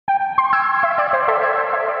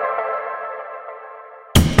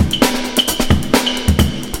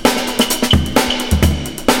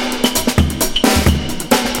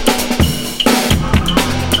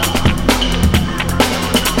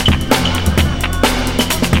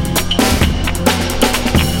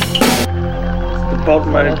Mot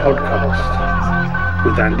Podcast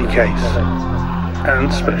with Andy Case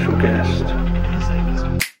and special guest.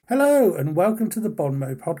 Hello and welcome to the Mot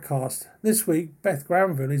Podcast. This week, Beth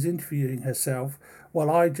Granville is interviewing herself while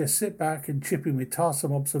I just sit back and chip in with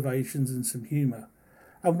tiresome observations and some humour.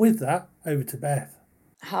 And with that, over to Beth.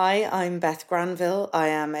 Hi, I'm Beth Granville. I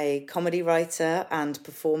am a comedy writer and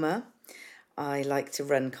performer. I like to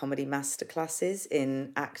run comedy masterclasses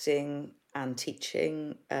in acting and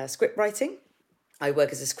teaching script writing. I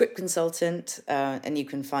work as a script consultant, and you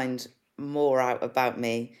can find more out about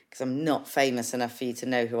me, because I'm not famous enough for you to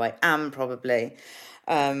know who I am probably,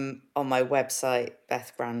 on my website,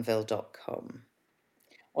 bethgranville.com.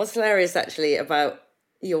 What's hilarious actually about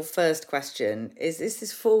your first question is this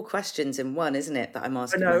is 4 questions in one, isn't it, that I'm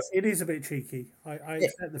asking? I know, it is a bit cheeky. I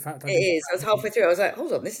accept the fact. It is. I was halfway through. I was like,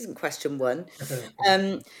 hold on, this isn't question 1.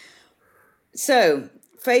 So,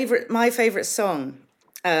 my favourite song.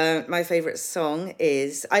 My favourite song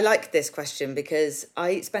is, I like this question because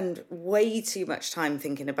I spend way too much time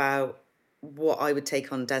thinking about what I would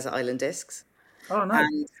take on Desert Island Discs. Oh, no.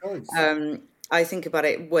 And, I think about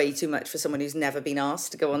it way too much for someone who's never been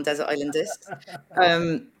asked to go on Desert Island Discs.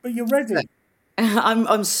 But you're ready.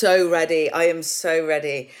 I'm so ready. I am so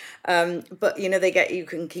ready. But you know, you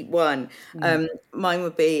can keep one. Mine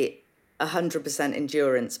would be 100%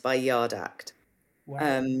 Endurance by Yard Act.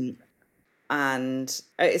 Wow. And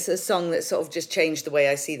it's a song that sort of just changed the way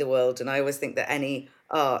I see the world. And I always think that any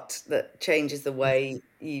art that changes the way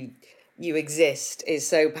you exist is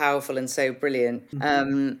so powerful and so brilliant.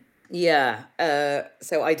 So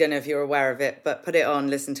I don't know if you're aware of it, but put it on,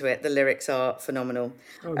 listen to it. The lyrics are phenomenal.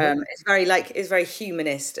 It's very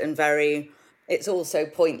humanist and it's also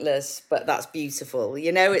pointless, but that's beautiful.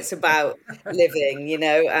 You know, it's about living, you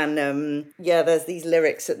know, and there's these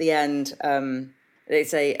lyrics at the end. They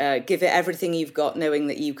say, give it everything you've got, knowing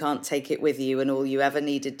that you can't take it with you, and all you ever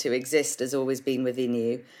needed to exist has always been within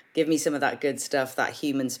you. Give me some of that good stuff, that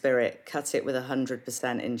human spirit, cut it with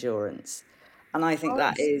 100% endurance. And I think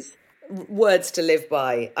that is words to live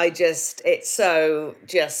by. It's so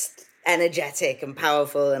just energetic and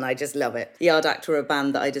powerful, and I just love it. Yard Act were a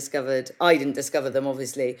band that I discovered. I didn't discover them,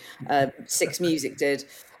 obviously. Six Music did.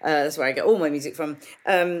 That's where I get all my music from.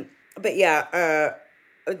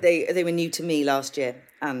 They were new to me last year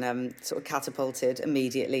and sort of catapulted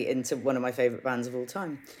immediately into one of my favourite bands of all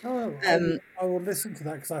time. I will listen to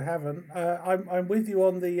that because I haven't. I'm with you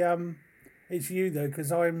on the it's you though,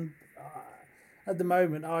 because I'm at the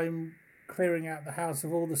moment I'm clearing out the house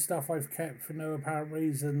of all the stuff I've kept for no apparent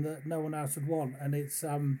reason that no one else would want, and it's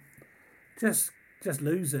just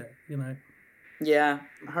lose it, you know. Yeah,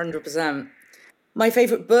 100%. My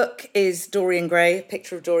favourite book is Dorian Gray,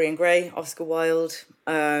 Picture of Dorian Gray, Oscar Wilde.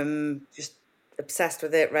 Just obsessed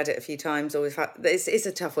with it, read it a few times. It's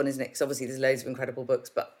a tough one, isn't it? Because obviously there's loads of incredible books,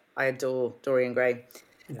 but I adore Dorian Gray.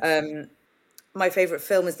 Yes. My favourite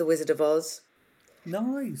film is The Wizard of Oz.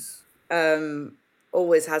 Nice.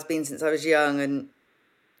 Always has been since I was young, and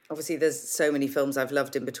obviously there's so many films I've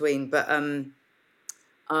loved in between, but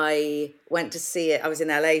I went to see it. I was in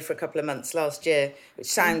LA for a couple of months last year, which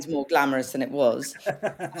sounds more glamorous than it was.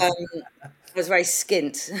 I was very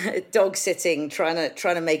skint, dog sitting, trying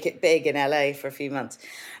to make it big in LA for a few months.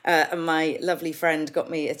 And my lovely friend got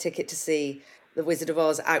me a ticket to see The Wizard of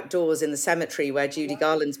Oz outdoors in the cemetery where Judy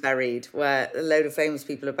Garland's buried, where a load of famous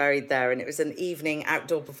people are buried there. And it was an evening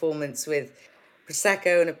outdoor performance with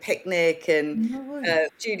Prosecco and a picnic, and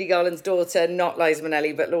Judy Garland's daughter, not Liza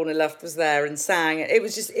Minnelli, but Lorna Luft was there and sang. It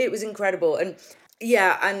was incredible. And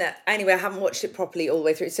anyway, I haven't watched it properly all the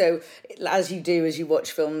way through. So as you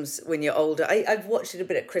watch films when you're older, I've watched it a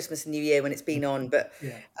bit at Christmas and New Year when it's been on, but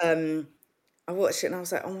I watched it and I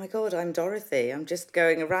was like, oh my God, I'm Dorothy. I'm just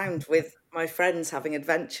going around with my friends having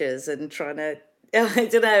adventures and trying to, I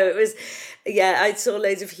don't know. It was, I saw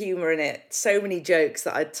loads of humour in it. So many jokes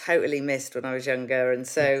that I totally missed when I was younger. And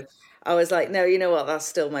so I was like, no, you know what? That's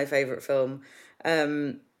still my favourite film.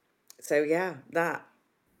 That.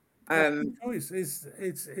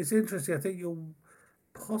 It's interesting. I think you're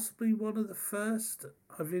possibly one of the first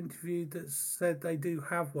I've interviewed that said they do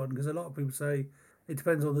have one, because a lot of people say it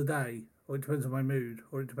depends on the day, or it depends on my mood,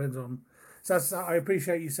 or it depends on... So I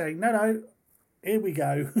appreciate you saying, no, here we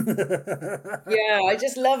go. Yeah, I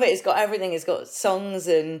just love it. It's got everything. It's got songs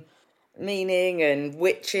and meaning and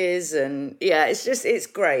witches, and it's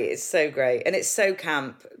great. It's so great, and it's so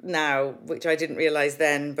camp now, which I didn't realise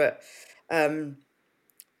then. But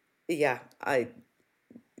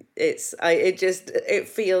it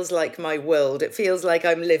feels like my world. It feels like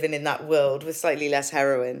I'm living in that world with slightly less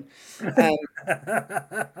heroin.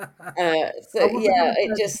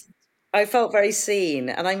 I felt very seen,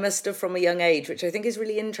 and I must have from a young age, which I think is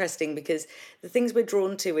really interesting because the things we're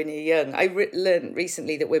drawn to when you're young. I learned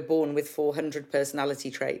recently that we're born with 400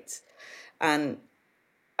 personality traits, and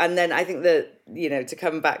then I think that, to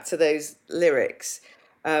come back to those lyrics,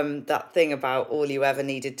 that thing about all you ever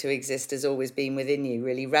needed to exist has always been within you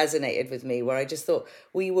really resonated with me, where I just thought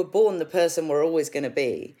we were born the person we're always going to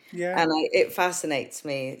be. Yeah. And it fascinates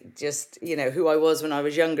me just, who I was when I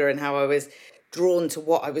was younger and how I was drawn to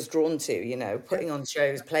what I was drawn to, putting on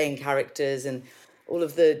shows, playing characters, and all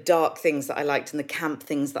of the dark things that I liked and the camp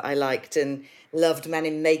things that I liked, and loved men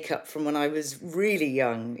in makeup from when I was really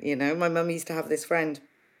young. My mum used to have this friend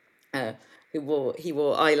who wore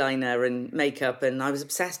eyeliner and makeup, and I was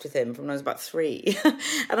obsessed with him from when I was about 3.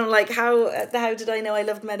 And I'm like, how did I know I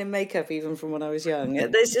loved men in makeup even from when I was young?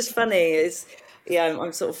 It's just funny.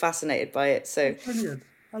 I'm sort of fascinated by it. So Brilliant.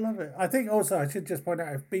 I love it. I think also I should just point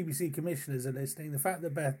out, if BBC commissioners are listening, the fact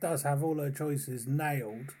that Beth does have all her choices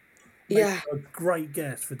nailed makes her a great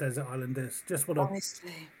guest for Desert Island Disc. Just want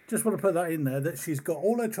to put that in there, that she's got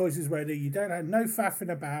all her choices ready. You don't have no faffing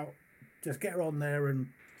about. Just get her on there and.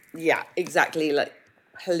 Yeah, exactly. Like,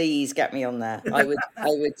 please get me on there. I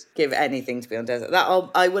would give anything to be on Desert.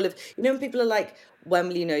 I will have. When people are like, when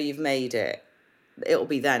will you know you've made it? It'll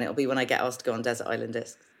be then. It'll be when I get asked to go on Desert Island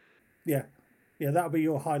Discs. Yeah. Yeah, that'll be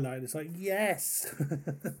your highlight. It's like, yes.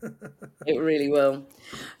 It really will.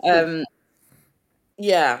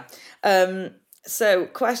 Yeah. So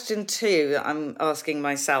question 2 that I'm asking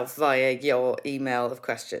myself via your email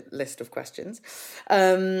list of questions.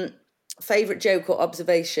 Favorite joke or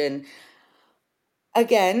observation?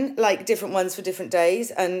 Again, like different ones for different days.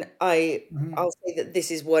 And I'll say that this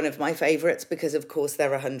is one of my favorites because, of course,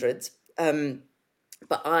 there are hundreds.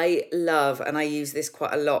 But I love, and I use this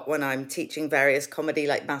quite a lot when I'm teaching various comedy,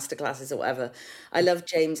 like masterclasses or whatever. I love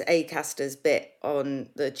James Acaster's bit on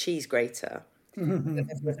the cheese grater. I don't know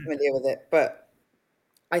if you're familiar with it, but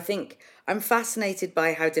I think I'm fascinated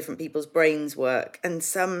by how different people's brains work. And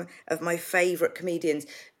some of my favourite comedians,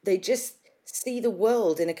 they just see the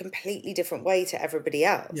world in a completely different way to everybody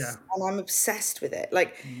else. Yeah. And I'm obsessed with it.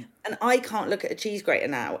 Like, and I can't look at a cheese grater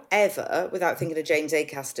now ever without thinking of James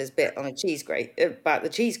Acaster's bit on a cheese grater about the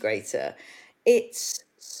cheese grater. It's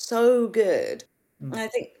so good. And I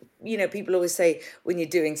think, people always say when you're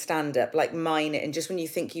doing stand-up, like, mine it, and just when you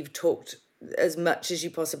think you've talked as much as you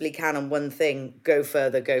possibly can on one thing, go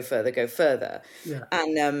further, go further, go further. Yeah.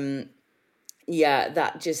 And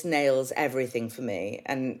that just nails everything for me.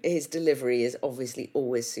 And his delivery is obviously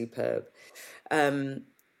always superb.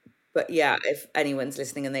 But yeah, if anyone's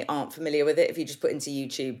listening and they aren't familiar with it, if you just put into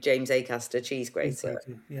YouTube James Acaster cheese grater.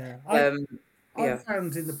 Yeah. Yeah. I've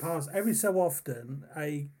found in the past, every so often,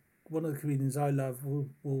 one of the comedians I love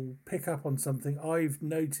will pick up on something I've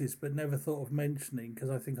noticed but never thought of mentioning because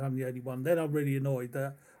I think I'm the only one. Then I'm really annoyed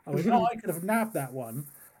that I went, I could have nabbed that one.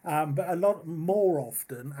 But a lot more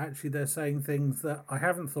often, actually, they're saying things that I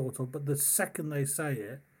haven't thought of, but the second they say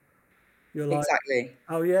it, you're like, exactly.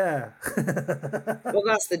 Oh, yeah. Well,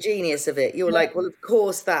 that's the genius of it. You're like, well, of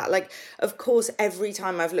course of course, every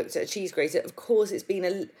time I've looked at a cheese grater, of course it's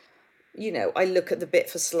been I look at the bit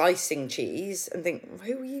for slicing cheese and think,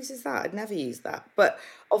 who uses that? I'd never use that. But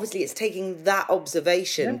obviously it's taking that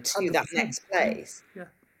observation to 100%. that next place. Yeah.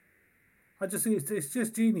 I just think it's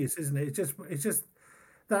just genius, isn't it? It's just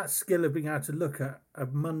that skill of being able to look at a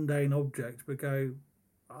mundane object but go,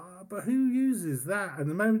 but who uses that? And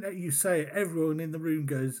the moment that you say it, everyone in the room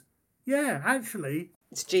goes, yeah, actually,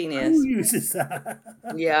 it's genius. Who uses that?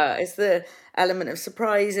 Yeah, it's the element of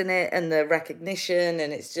surprise in it and the recognition,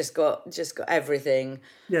 and it's just got everything.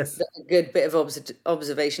 Yes, that a good bit of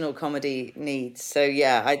observational comedy needs. So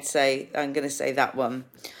yeah, I'm going to say that one.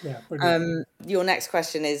 Yeah. Brilliant. Your next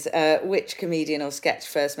question is which comedian or sketch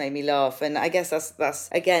first made me laugh, and I guess that's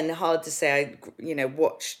again hard to say.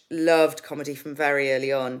 I loved comedy from very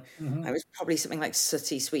early on. It was probably something like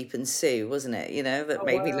Sooty, Sweep and Sue, wasn't it? That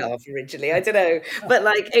made me laugh originally. I don't know, but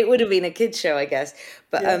like it would have been a kid's show, I guess.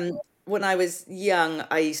 But when I was young,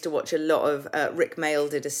 I used to watch a lot of Rick Mayall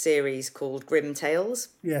did a series called Grim Tales.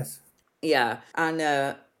 Yes. Yeah, and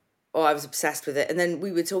I was obsessed with it. And then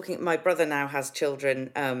we were talking. My brother now has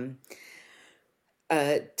children,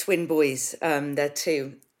 twin boys. They're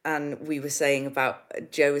 2. And we were saying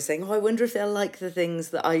Joe was saying, I wonder if they'll like the things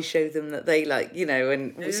that I show them that they like,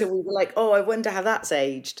 And so we were like, I wonder how that's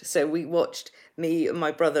aged. So we watched, me and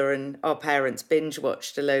my brother and our parents binge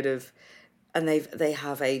watched a load of, and they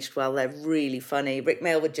have aged well. They're really funny. Rick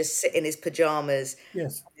Mayall would just sit in his pajamas,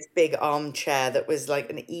 yes, this big armchair that was like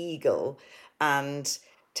an eagle, and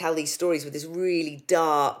tell these stories with this really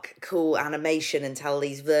dark, cool animation and tell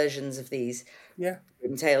these versions of these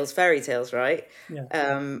fairy tales, right?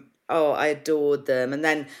 Yeah. I adored them. And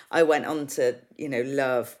then I went on to,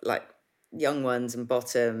 love like Young Ones and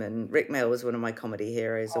Bottom, and Rick Mail was one of my comedy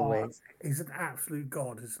heroes always. He's an absolute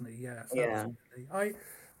god, isn't he? Yes, Yeah. absolutely.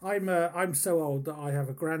 I'm so old that I have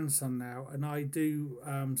a grandson now, and I do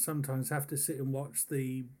sometimes have to sit and watch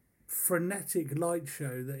the frenetic light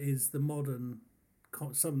show that is some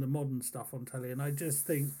of the modern stuff on telly, and I just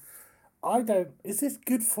think, is this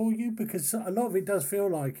good for you? Because a lot of it does feel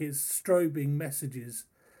like it's strobing messages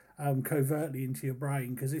covertly into your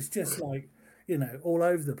brain, because it's just like, all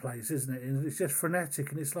over the place, isn't it? And it's just frenetic,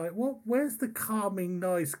 and it's like, where's the calming,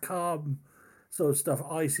 nice, calm sort of stuff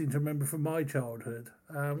I seem to remember from my childhood?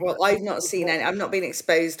 Well, I've not seen any. I've not been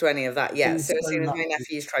exposed to any of that yet. So as soon as my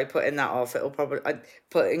nephews try putting that off,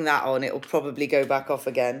 putting that on, it'll probably go back off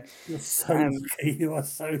again. You're so lucky. You are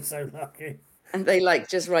so lucky. And they like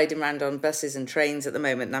just riding around on buses and trains at the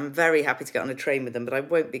moment. And I'm very happy to get on a train with them, but I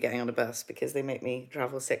won't be getting on a bus because they make me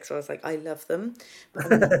travel sick. So I was like, I love them,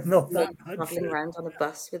 but I'm not that traveling around on a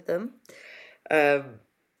bus with them.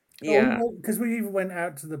 Because we even went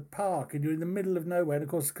out to the park, and you're in the middle of nowhere. And of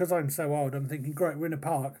course, because I'm so old, I'm thinking, great, we're in a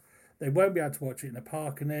park. They won't be able to watch it in a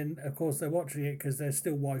park. And then, of course, they're watching it because there's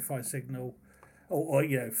still Wi-Fi signal or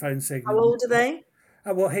phone signal. How old are they?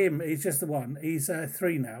 He's just the one. He's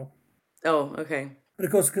 3 now. Oh, okay. But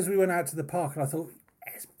of course, because we went out to the park, and I thought,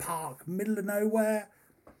 it's park, middle of nowhere.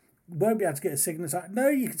 Won't be able to get a signal. It's like, no,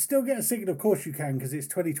 you can still get a signal. Of course you can, because it's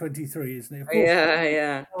 2023, isn't it? Of course.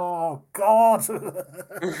 Yeah. Oh, God.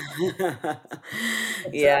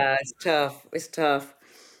 Yeah, it's tough.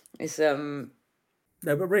 It's No,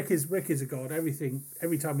 but Rick is a god.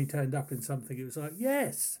 Every time he turned up in something, it was like,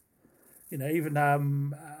 yes. Even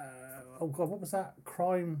oh God, what was that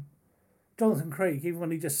crime? Jonathan Creek. Even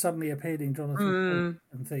when he just suddenly appeared in Jonathan Creek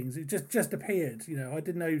and things, it just appeared. I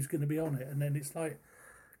didn't know he was going to be on it, and then it's like,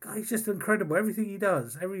 God, he's just incredible. Everything he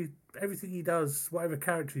does, whatever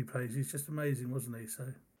character he plays, he's just amazing, wasn't he? So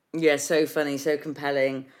yeah, so funny, so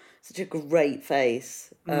compelling, such a great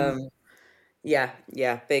face. Yeah,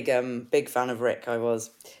 big fan of Rick. I was,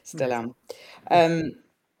 still am.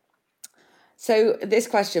 So this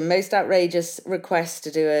question: most outrageous request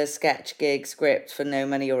to do a sketch gig script for no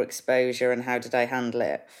money or exposure, and how did I handle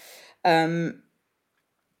it?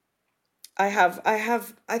 I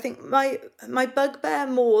think my bugbear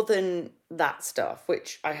more than that stuff,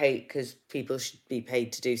 which I hate because people should be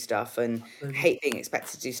paid to do stuff, and I hate being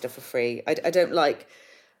expected to do stuff for free. I don't like.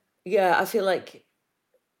 Yeah, I feel like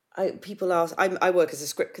people ask. I work as a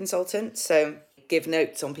script consultant, so give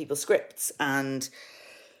notes on people's scripts and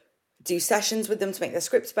do sessions with them to make their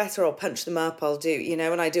scripts better. I'll punch them up. I'll do,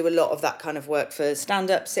 and I do a lot of that kind of work for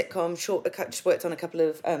stand-up, sitcom, short. I just worked on a couple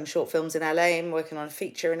of short films in LA. I'm working on a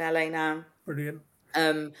feature in LA now. Brilliant.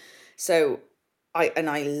 So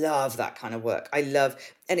I love that kind of work. And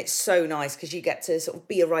it's so nice because you get to sort of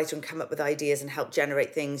be a writer and come up with ideas and help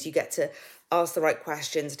generate things. You get to ask the right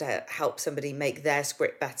questions to help somebody make their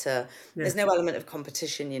script better. Yeah. There's no element of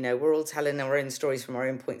competition, we're all telling our own stories from our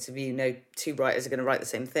own points of view. No two writers are going to write the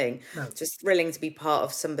same thing. No. It's just thrilling to be part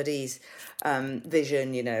of somebody's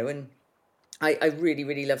vision, and I really,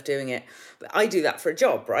 really love doing it. But I do that for a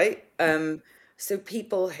job, right? So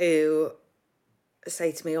people who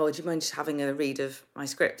say to me, oh, do you mind just having a read of my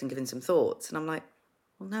script and giving some thoughts? And I'm like,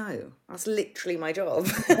 well, no, that's literally my job.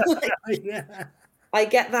 Yeah. I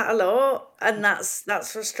get that a lot, and that's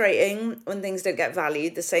frustrating when things don't get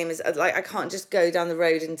valued. The same as, like, I can't just go down the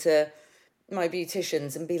road into my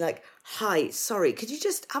beauticians and be like, hi, sorry, could you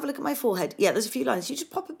just have a look at my forehead? Yeah, there's a few lines. You just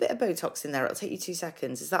pop a bit of Botox in there. It'll take you 2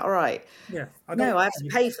 seconds. Is that all right? Yeah. I have to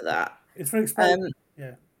pay for that. It's very expensive.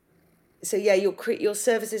 Yeah. So yeah, your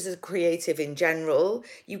services as a creative in general,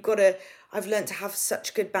 I've learned to have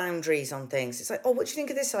such good boundaries on things. It's like, oh, what do you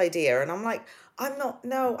think of this idea? And I'm like, I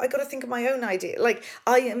got to think of my own idea. Like,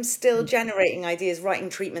 I am still generating ideas, writing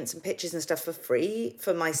treatments and pitches and stuff for free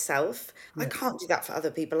for myself. Yeah. I can't do that for other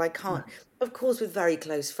people. I can't, of course, with very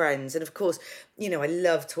close friends. And of course, I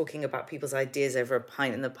love talking about people's ideas over a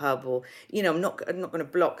pint in the pub, or, I'm not going to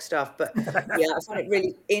block stuff. But yeah, I find it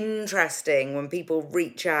really interesting when people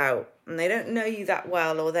reach out and they don't know you that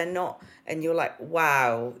well, or they're not, and you're like,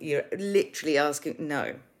 wow, you're literally asking.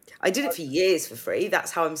 No, I did it for years for free.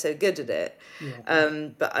 That's how I'm so good at it. Yeah.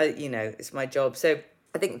 But it's my job. So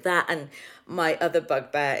I think that, and my other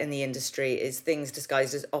bugbear in the industry is things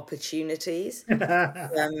disguised as opportunities. I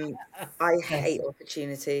Yes, hate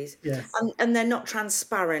opportunities, yes, and they're not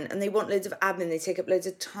transparent, and they want loads of admin. They take up loads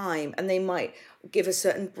of time, and they might give a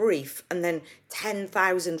certain brief, and then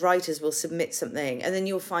 10,000 writers will submit something, and then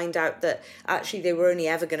you'll find out that actually they were only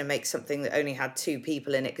ever going to make something that only had 2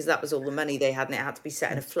 people in it because that was all the money they had, and it had to be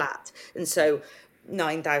set in a flat, and so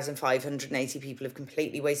 9,580 people have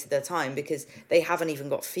completely wasted their time because they haven't even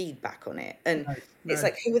got feedback on it. And no, it's no,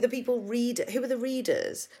 like, who are the people who are the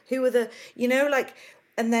readers? Who are the, like,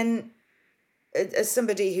 and then as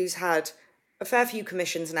somebody who's had a fair few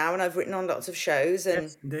commissions now, and I've written on lots of shows, and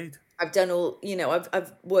yes, indeed. I've done all,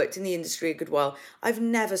 I've worked in the industry a good while. I've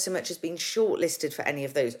never so much as been shortlisted for any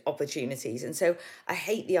of those opportunities. And so I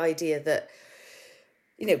hate the idea that,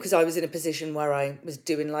 because I was in a position where I was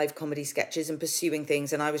doing live comedy sketches and pursuing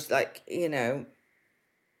things, and I was like,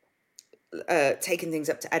 taking things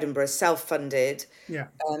up to Edinburgh, self-funded. Yeah,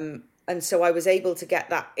 And so I was able to get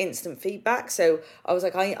that instant feedback. So I was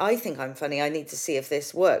like, I think I'm funny. I need to see if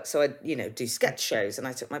this works. So I, do sketch shows, and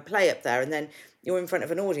I took my play up there, and then you're in front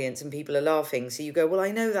of an audience and people are laughing. So you go, well,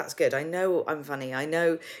 I know that's good. I know I'm funny. I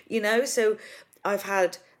know, so I've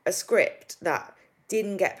had a script that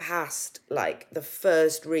didn't get past like the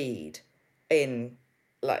first read in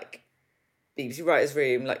like BBC Writers'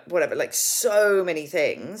 Room, like whatever, like so many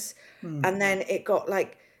things. And then it got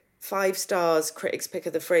like 5 stars, critics pick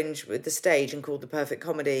of the Fringe with the stage and called the perfect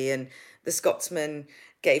comedy. And the Scotsman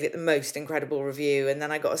gave it the most incredible review. And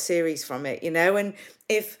then I got a series from it,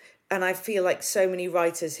 and I feel like so many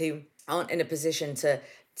writers who aren't in a position to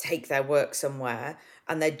take their work somewhere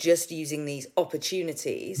and they're just using these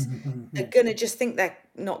opportunities, they're going to just think they're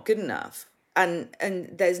not good enough. And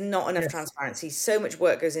there's not enough yes. transparency. So much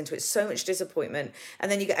work goes into it, so much disappointment.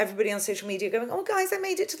 And then you get everybody on social media going, oh, guys, I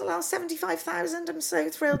made it to the last 75,000. I'm so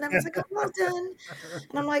thrilled. And everyone's like, oh, well done.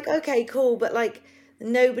 And I'm like, okay, cool. But like,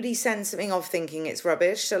 nobody sends something off thinking it's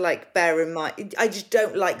rubbish. So like, bear in mind, I just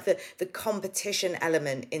don't like the competition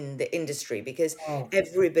element in the industry because Oh,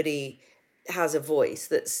 everybody has a voice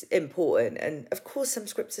that's important. And of course some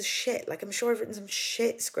scripts are shit. Like I'm sure I've written some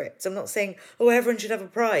shit scripts. I'm not saying, oh, everyone should have a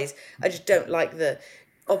prize. I just don't like the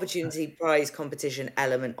opportunity prize competition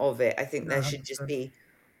element of it. I think no, there should just 100%. be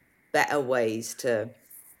better ways to.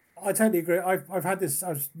 I totally agree. I've had this.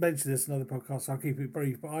 I've mentioned this in other podcasts. So I'll keep it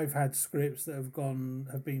brief. But I've had scripts that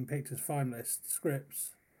have been picked as finalist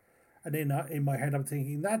scripts, and in my head I'm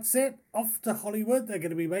thinking that's it, off to Hollywood. They're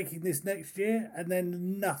going to be making this next year, and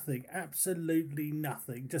then nothing, absolutely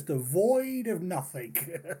nothing, just a void of nothing.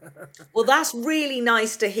 Well, that's really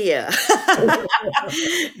nice to hear.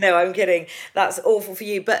 No, I'm kidding. That's awful for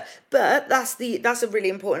you, but that's a really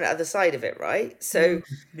important other side of it, right? So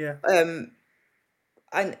Yeah,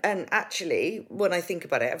 and actually, when I think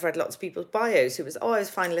about it, I've read lots of people's bios who was, oh, I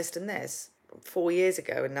was finalist in this 4 years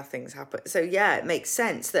ago and nothing's happened. So yeah, it makes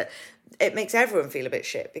sense that it makes everyone feel a bit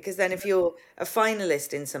shit because then if you're a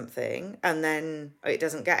finalist in something and then it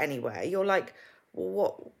doesn't get anywhere, you're like,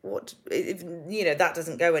 well, what if that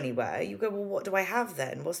doesn't go anywhere? You go, well, what do I have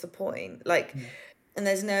then? What's the point? Like, yeah. and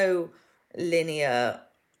there's no linear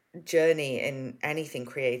journey in anything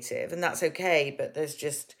creative, and that's okay, but there's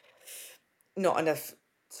just not enough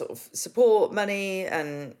sort of support, money,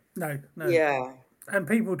 and No, no. yeah. And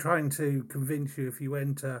people trying to convince you if you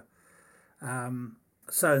enter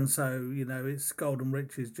so and so, it's golden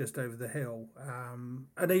riches just over the hill.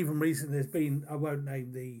 And even recently, there's been, I won't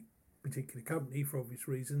name the particular company for obvious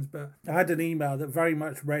reasons, but I had an email that very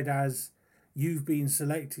much read as, you've been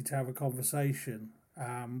selected to have a conversation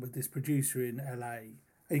with this producer in LA.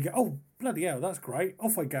 And you go, oh, bloody hell, that's great.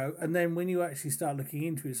 Off I go. And then when you actually start looking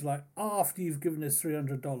into it, it's like, after you've given us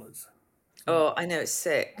 $300. Oh, I know, it's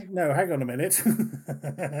sick. No, hang on a minute.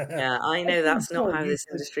 Yeah, I I'm know pretty that's not sure how you this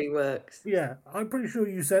said, industry works. yeah, I'm pretty sure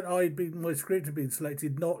you said my script had been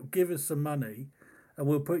selected, not give us some money and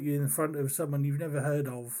we'll put you in front of someone you've never heard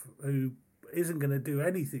of who isn't going to do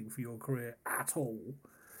anything for your career at all.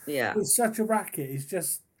 Yeah, It's such a racket. It's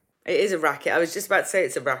just, it is a racket. I was just about to say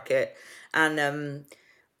it's a racket. And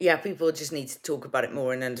yeah, people just need to talk about it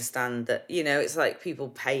more and understand that, it's like people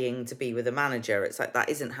paying to be with a manager. It's like that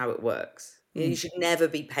isn't how it works. You should never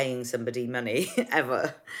be paying somebody money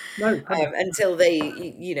ever no, 100%. until they,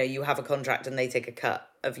 you have a contract and they take a cut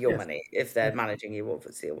of your Yes. money if they're Yes. managing you,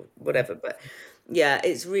 obviously, or Yeah. whatever. But yeah,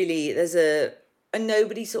 it's really, and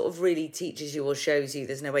nobody sort of really teaches you or shows you.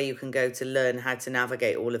 There's no way you can go to learn how to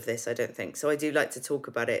navigate all of this, I don't think. So I do like to talk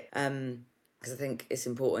about it because I think it's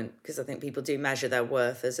important, because I think people do measure their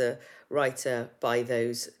worth as a writer by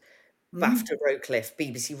those BAFTA Rowcliffe,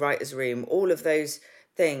 BBC Writers' Room, all of those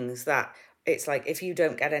things that it's like if you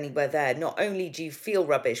don't get anywhere there, not only do you feel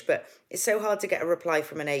rubbish, but it's so hard to get a reply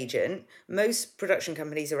from an agent. Most production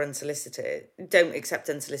companies are unsolicited, don't accept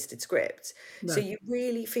unsolicited scripts. No. So you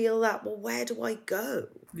really feel that, well, where do I go?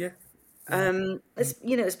 Yeah.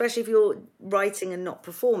 Especially if you're writing and not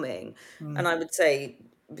performing. And I would say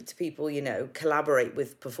to people, collaborate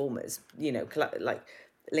with performers, like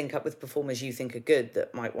link up with performers you think are good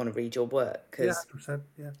that might want to read your work. Yeah, Because 100%.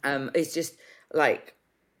 Yeah. it's just like,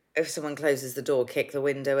 if someone closes the door, kick the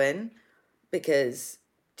window in, because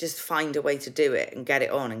just find a way to do it and get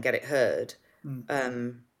it on and get it heard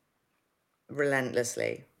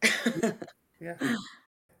relentlessly. Yeah.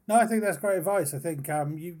 No, I think that's great advice. I think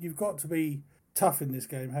you've got to be tough in this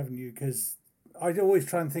game, haven't you? Because I always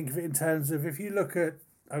try and think of it in terms of, if you look at,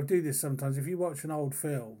 I do this sometimes, if you watch an old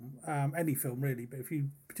film, any film really, but if you,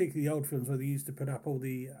 particularly the old films where they used to put up all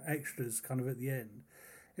the extras kind of at the end,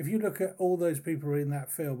 if you look at all those people who are in that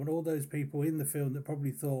film and all those people in the film that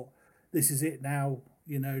probably thought, this is it now,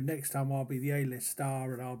 next time I'll be the A-list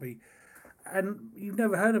star and you've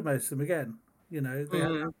never heard of most of them again. They had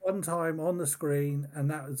that one time on the screen, and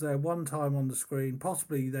that was their one time on the screen.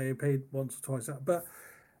 Possibly they appeared once or twice, but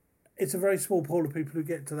it's a very small pool of people who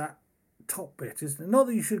get to that top bit, isn't it? Not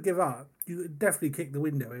that you should give up. You definitely kick the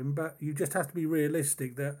window in, but you just have to be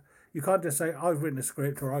realistic that you can't just say, I've written a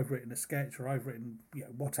script or I've written a sketch or I've written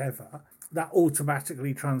whatever. That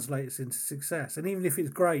automatically translates into success. And even if it's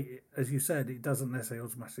great, as you said, it doesn't necessarily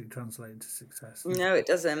automatically translate into success. No, it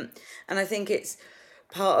doesn't. And I think it's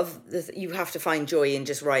part of you have to find joy in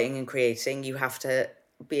just writing and creating. You have to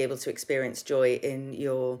be able to experience joy in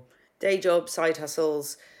your day job, side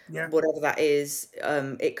hustles, whatever that is.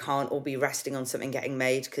 It can't all be resting on something getting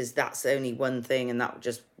made, because that's only one thing and that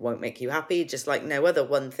just won't make you happy. Just like no other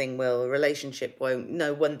one thing will. A relationship won't.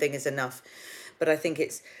 No one thing is enough. But I think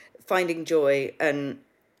it's finding joy and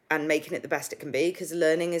making it the best it can be, because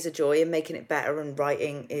learning is a joy and making it better, and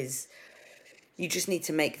writing is, you just need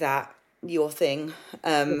to make that your thing,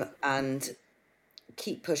 and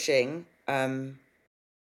keep pushing.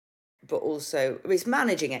 But also it's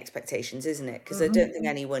managing expectations, isn't it? Because I don't think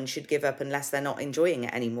anyone should give up unless they're not enjoying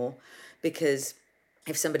it anymore. Because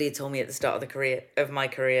if somebody had told me at the start of my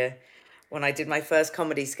career, when I did my first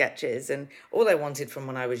comedy sketches, and all I wanted from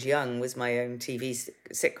when I was young was my own TV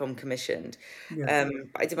sitcom commissioned. I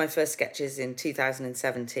did my first sketches in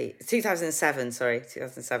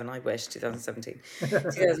 2007, I wish, 2017.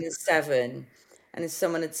 2007. And if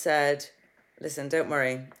someone had said, listen, don't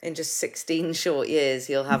worry, in just 16 short years,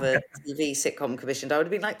 you'll have a TV sitcom commissioned, I would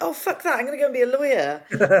have been like, oh, fuck that, I'm going to go and be a lawyer.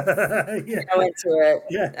 I went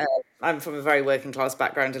to I'm from a very working class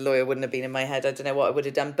background. A lawyer wouldn't have been in my head. I don't know what I would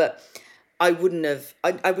have done, but I wouldn't have,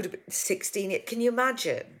 I would have been 16. Can you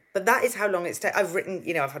imagine? But that is how long it's taken. I've written,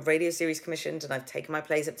 I've had radio series commissioned, and I've taken my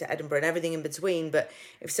plays up to Edinburgh and everything in between. But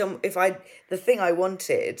the thing I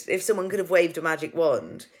wanted, if someone could have waved a magic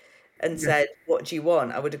wand and said, what do you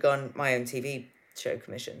want? I would have gone, my own TV show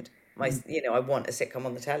commissioned. I want a sitcom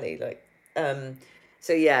on the telly.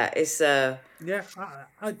 So yeah, it's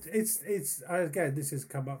it's again, this has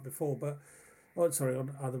come up before, but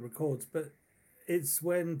on other records, but it's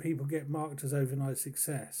when people get marked as overnight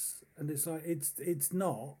success, and it's like it's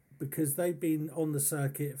not, because they've been on the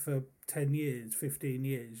circuit for 10 years, 15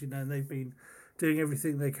 years, and they've been doing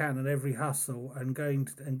everything they can and every hustle, and going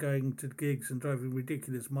to gigs and driving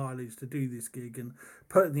ridiculous mileage to do this gig, and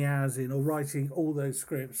putting the hours in, or writing all those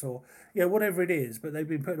scripts, or whatever it is. But they've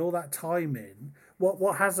been putting all that time in.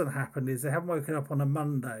 What hasn't happened is they haven't woken up on a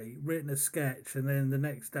Monday, written a sketch, and then the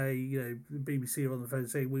next day, the BBC are on the phone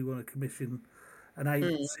saying, we want to commission an 8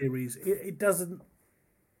 series. It doesn't.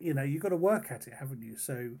 You've got to work at it, haven't you?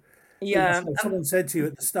 So someone said to you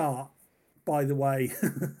at the start, by the way.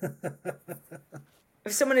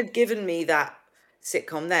 If someone had given me that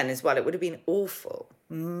sitcom then as well, it would have been awful.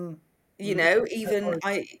 Things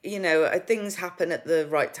happen at the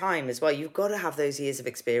right time as well. You've got to have those years of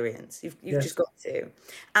experience. You've just got to.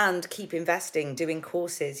 And keep investing, doing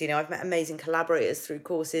courses. I've met amazing collaborators through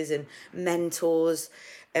courses and mentors,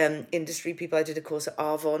 industry people. I did a course at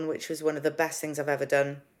Arvon, which was one of the best things I've ever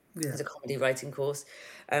done. As a comedy writing course.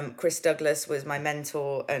 Chris Douglas was my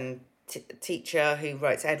mentor and teacher, who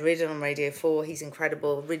writes Ed Reardon on Radio 4. He's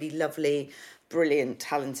incredible, really lovely, brilliant,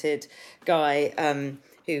 talented guy,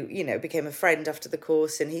 who became a friend after the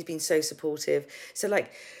course, and he's been so supportive. So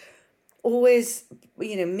always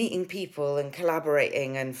meeting people and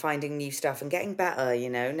collaborating and finding new stuff and getting better,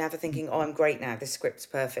 never thinking, oh, I'm great now, this script's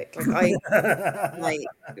perfect. My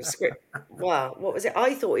script, wow, what was it?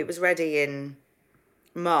 I thought it was ready in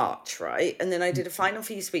March, right? And then I did a final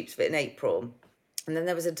few sweeps of it in April. And then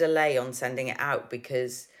there was a delay on sending it out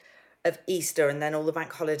because of Easter and then all the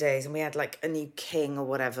bank holidays, and we had like a new king or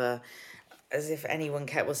whatever, as if anyone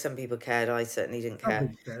cared. Well, some people cared. I certainly didn't care.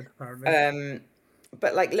 Something dead, apparently.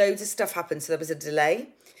 But like loads of stuff happened, so there was a delay.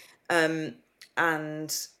 And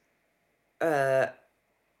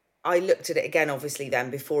I looked at it again, obviously, then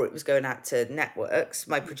before it was going out to networks.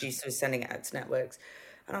 My producer was sending it out to networks.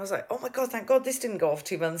 And I was like, oh my God, thank God this didn't go off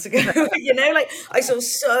 2 months ago. You know, like I saw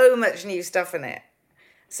so much new stuff in it.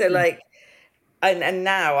 So like, and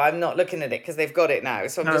now I'm not looking at it because they've got it now.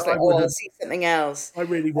 So I'm No, just like, I oh, I'll wouldn't. see something else. I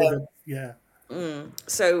really wouldn't. Yeah.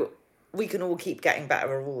 So we can all keep getting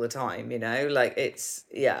better all the time, you know, like it's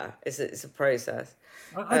a process.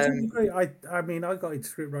 I do agree. I mean, I got into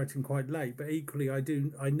script writing quite late, but equally,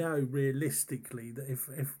 I know realistically that if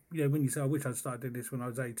you know, when you say I wish I'd started doing this when I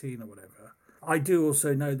was 18 or whatever, I do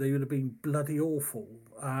also know they would have been bloody awful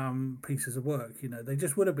pieces of work. You know, they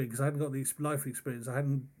just would have been, because I hadn't got the life experience, I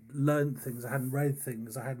hadn't learned things, I hadn't read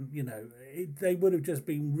things, I hadn't, you know, they would have just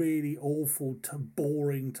been really awful,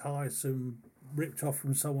 boring, tiresome, ripped off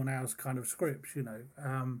from someone else kind of scripts. You know,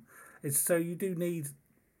 it's so you do need.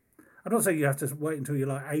 I'm not saying you have to wait until you're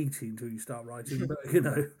like 80 until you start writing, but you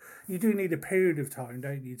know, you do need a period of time,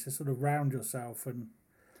 don't you, to sort of round yourself and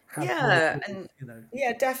have And you know.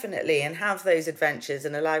 yeah, definitely, and have those adventures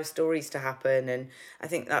and allow stories to happen. And I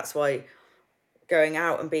think that's why going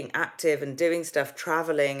out and being active and doing stuff,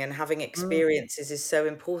 traveling and having experiences is so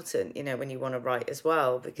important, you know, when you want to write as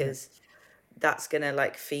well, because that's going to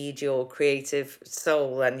like feed your creative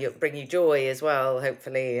soul and bring you joy as well,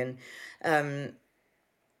 hopefully. And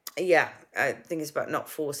I think it's about not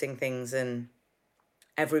forcing things, and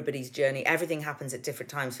everybody's journey, everything happens at different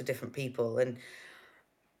times for different people. And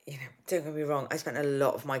you know, don't get me wrong, I spent a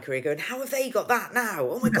lot of my career going, how have they got that now?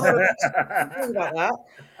 Oh my God, I'm thinking about that.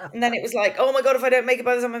 And then it was like, oh my God, if I don't make it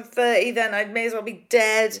by the time I'm 30, then I may as well be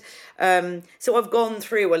dead. So I've gone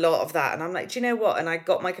through a lot of that, and I'm like, do you know what? And I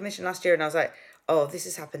got my commission last year, and I was like, oh, this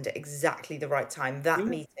has happened at exactly the right time. That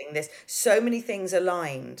meeting, so many things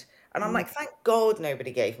aligned. And I'm like, thank God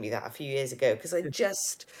nobody gave me that a few years ago, because I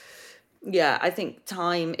just... Yeah, I think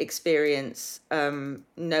time, experience,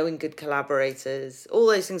 knowing good collaborators, all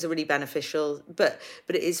those things are really beneficial. But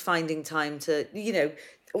it is finding time to, you know,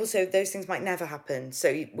 also those things might never happen.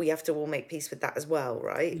 So we have to all make peace with that as well,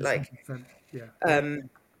 right? Yes, Like 100%. Yeah.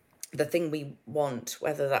 the thing we want,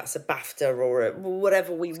 whether that's a BAFTA or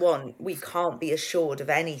whatever we want, we can't be assured of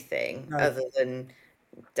anything other than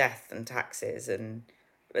death and taxes and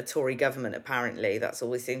a Tory government. Apparently that's all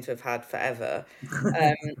we seem to have had forever.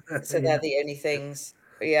 So they're the only things.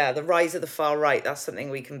 Yeah, the rise of the far right, that's something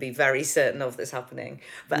we can be very certain of that's happening.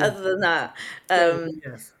 But other than that,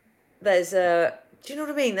 Yes. there's a, do you know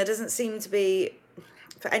what I mean, there doesn't seem to be,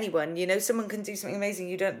 for anyone, you know, someone can do something amazing,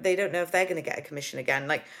 they don't know if they're going to get a commission again.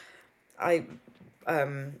 Like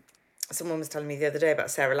someone was telling me the other day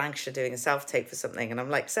about Sarah Lancashire doing a self-tape for something, and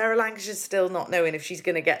I'm like, Sarah Lancashire's still not knowing if she's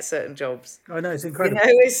going to get certain jobs. I know, it's incredible. You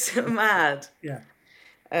know, it's mad. Yeah.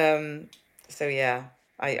 So yeah,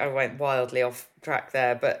 I went wildly off track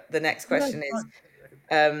there, but the next question is,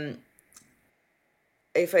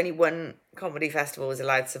 if only one comedy festival was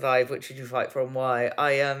allowed to survive, which would you fight for and why?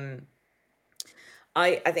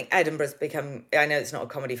 I think Edinburgh's become, I know it's not a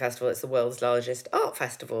comedy festival, it's the world's largest art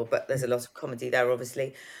festival, but there's a lot of comedy there,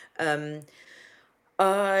 obviously. It's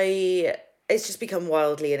just become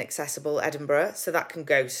wildly inaccessible, Edinburgh, so that can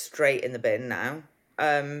go straight in the bin now,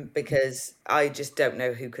 because I just don't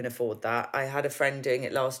know who can afford that. I had a friend doing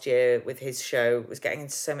it last year with his show, was getting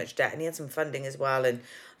into so much debt, and he had some funding as well, and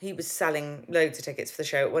he was selling loads of tickets for the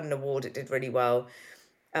show. It won an award, it did really well.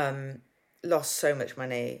 Lost so much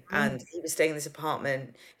money, and he was staying in this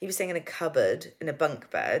apartment. He was staying in a cupboard in a bunk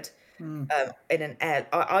bed, in an air.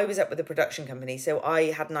 I was up with a production company, so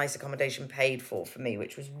I had nice accommodation paid for me,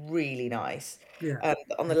 which was really nice. Yeah.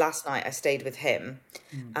 But on the last night, I stayed with him,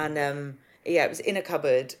 and it was in a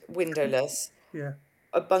cupboard, windowless. Yeah.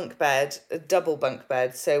 A bunk bed, a double bunk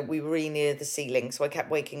bed, so we were really near the ceiling, so I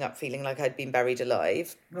kept waking up feeling like I'd been buried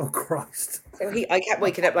alive. Oh Christ. So I kept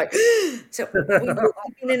waking up like, so we'd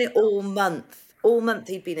been in it all month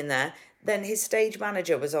he'd been in there. Then his stage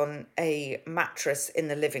manager was on a mattress in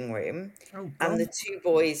the living room, and the two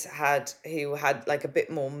boys who had like a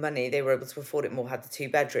bit more money, they were able to afford it more, had the 2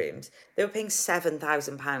 bedrooms. They were paying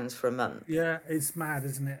 £7,000 for a month. Yeah, it's mad,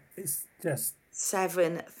 isn't it? It's just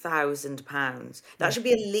 £7,000. That should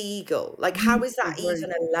be illegal. Like, how is that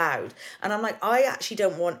even allowed? And I'm like, I actually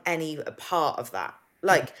don't want any part of that.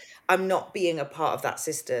 Like, I'm not being a part of that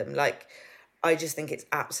system. Like, I just think it's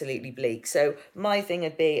absolutely bleak. So my thing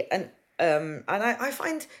would be, and I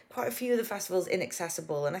find quite a few of the festivals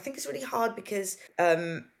inaccessible, and I think it's really hard because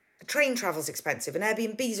train travel's expensive and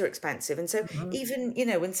Airbnbs are expensive. And so Mhm. even, you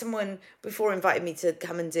know, when someone before invited me to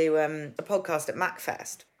come and do a podcast at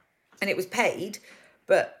MacFest, and it was paid,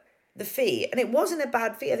 but the fee, and it wasn't a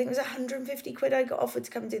bad fee. I think it was 150 quid I got offered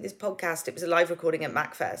to come and do this podcast. It was a live recording at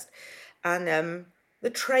MacFest. And the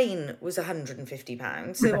train was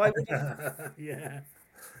 £150. So I would have, Yeah.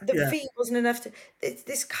 the Yeah. fee wasn't enough to,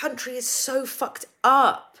 this country is so fucked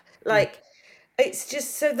up. Yeah. Like, it's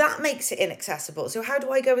just, so that makes it inaccessible. So how do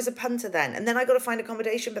I go as a punter then? And then I got to find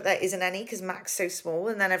accommodation, but there isn't any because Mac's so small,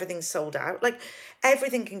 and then everything's sold out. Like,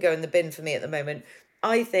 everything can go in the bin for me at the moment.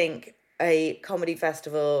 I think a comedy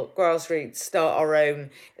festival, grassroots, start our own,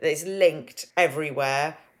 that's linked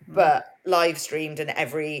everywhere, but live streamed in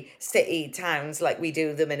every city, towns, like we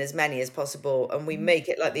do them in as many as possible, and we make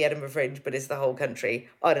it like the Edinburgh Fringe, but it's the whole country.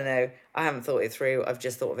 I don't know. I haven't thought it through. I've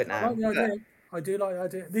just thought of it I now. like the idea. I do like the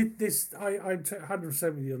idea. I'm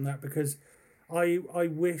 100% with you on that, because I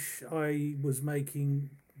wish I was making,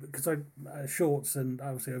 because I shorts, and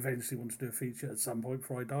obviously I eventually want to do a feature at some point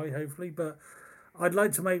before I die, hopefully. But I'd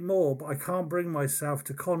like to make more, but I can't bring myself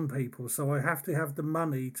to con people, so I have to have the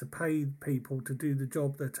money to pay people to do the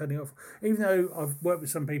job they're turning off. Even though I've worked with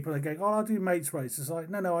some people, and they're going, "Oh, I'll do mates rates." It's like,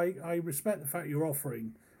 no, I respect the fact you're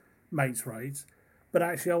offering mates rates, but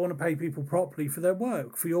actually I want to pay people properly for their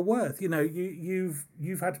work, for your worth. You know,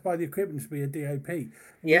 you've had to buy the equipment to be a DOP. You've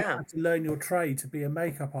Yeah. had to learn your trade to be a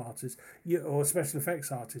makeup artist, or a special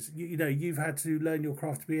effects artist. You know, you've had to learn your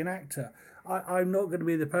craft to be an actor. I'm not going to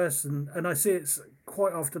be the person, and I see it's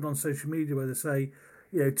quite often on social media where they say,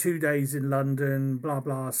 you know, 2 days in London, blah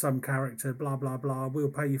blah, some character, blah blah blah, we'll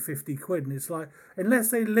pay you 50 quid, and it's like, unless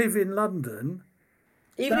they live in London,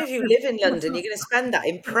 Even that's if you just live in London, you're going to spend that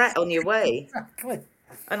in Pret on your way exactly.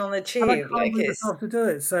 and on the And I tube. can't Like, bring it's, myself to do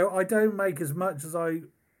it. So I don't make as much as I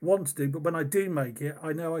want to do, but when I do make it,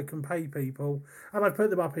 I know I can pay people, and I put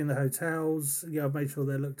them up in the hotels. You know, I've made sure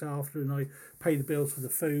they're looked after, and I pay the bills for the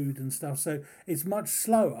food and stuff. So it's much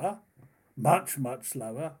slower, much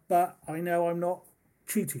slower, but I know I'm not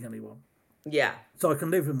cheating anyone, yeah. so I can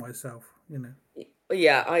live with myself. You know.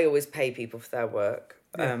 Yeah, I always pay people for their work.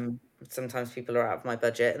 Yeah. Sometimes people are out of my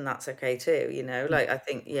budget, and that's okay too, you know? Like, I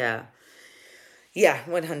think, yeah. Yeah,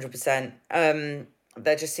 100%.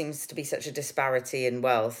 There just seems to be such a disparity in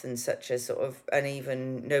wealth and such a sort of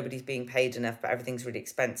uneven, nobody's being paid enough, but everything's really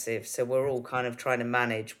expensive. So we're all kind of trying to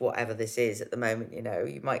manage whatever this is at the moment, you know.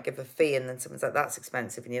 You might give a fee and then someone's like, that's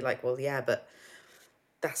expensive. And you're like, well, yeah, but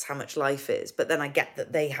that's how much life is. But then I get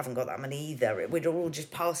that they haven't got that money either. We're all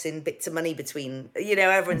just passing bits of money between, you know,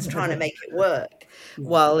 everyone's trying to make it work Yeah.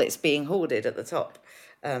 while it's being hoarded at the top,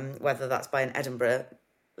 whether that's by an Edinburgh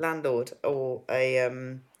landlord or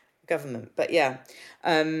a government. But yeah.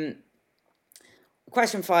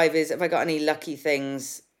 Question 5 is, have I got any lucky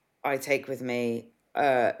things I take with me?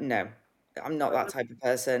 No, I'm not that type of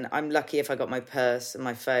person. I'm lucky if I got my purse and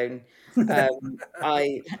my phone.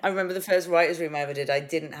 I remember the first writer's room I ever did. I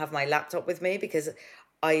didn't have my laptop with me because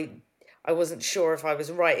I I wasn't sure if I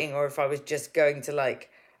was writing or if I was just going to like,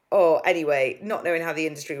 oh, anyway, not knowing how the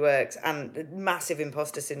industry works and massive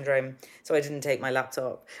imposter syndrome. So I didn't take my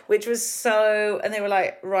laptop, which was so, and they were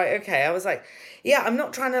like, right, okay. I was like, yeah, I'm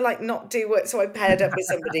not trying to like not do work. So I paired up with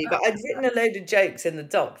somebody, but I'd written a load of jokes in the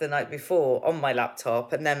doc the night before on my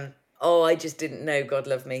laptop. And then, oh, I just didn't know, God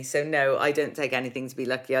love me. So no, I don't take anything to be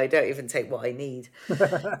lucky. I don't even take what I need.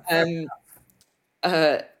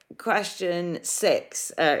 Question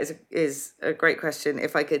 6 is a great question.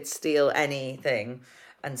 If I could steal anything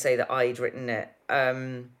and say that I'd written it,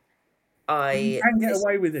 You I can get this,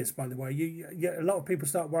 away with this, by the way. A lot of people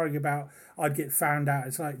start worrying about I'd get found out.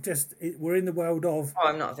 It's like we're in the world of. oh,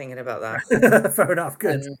 I'm not thinking about that. Fair enough.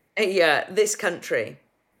 Good. Yeah, this country.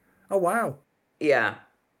 Oh wow, Yeah,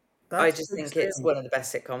 I that's a just big think it's steal. one of the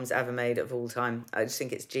best sitcoms ever made of all time. I just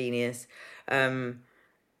think it's genius. Um,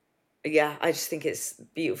 yeah, I just think it's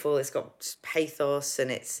beautiful. It's got just pathos, and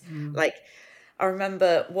it's like, I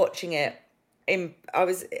remember watching it I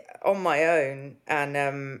was on my own,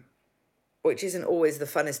 and which isn't always the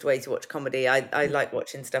funnest way to watch comedy. I like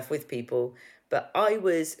watching stuff with people, but I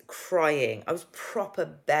was crying. I was proper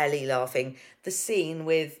belly laughing. The scene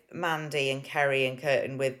with Mandy and Kerry and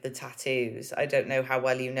Curtin with the tattoos. I don't know how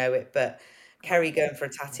well you know it, but Kerry going for a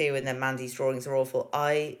tattoo and then Mandy's drawings are awful.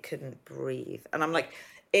 I couldn't breathe. And I'm like,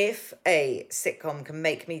 if a sitcom can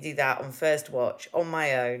make me do that on first watch, on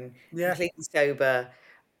my own, Yeah, completely sober,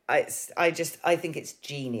 I think it's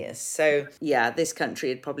genius. So yeah, this country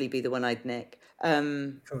would probably be the one I'd nick.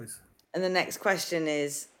 choice. And the next question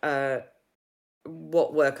is,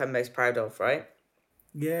 what work I'm most proud of, right?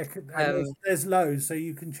 Yeah, and there's loads, so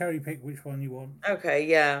you can cherry pick which one you want. Okay,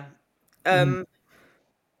 yeah. Mhm.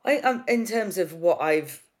 In terms of what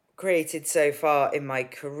I've created so far in my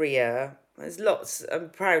career, there's lots. I'm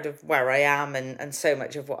proud of where I am and so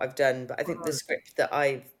much of what I've done. But I think the script that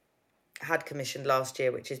I've had commissioned last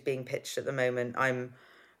year, which is being pitched at the moment, I'm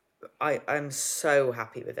so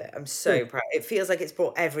happy with it. I'm so Good. proud. It feels like it's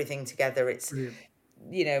brought everything together. It's,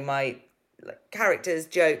 Brilliant. my characters,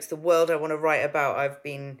 jokes, the world I want to write about. I've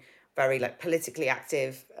been very politically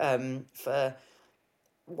active for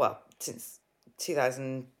since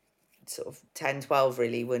 2000 sort of 10, 12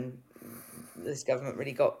 really, when this government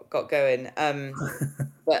really got going.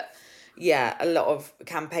 But yeah, a lot of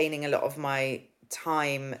campaigning, a lot of my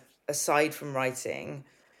time aside from writing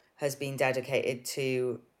has been dedicated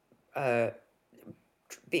to uh,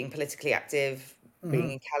 being politically active,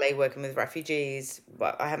 being in Calais, working with refugees.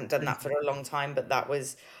 Well, I haven't done that for a long time, but I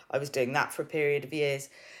was doing that for a period of years.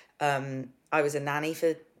 I was a nanny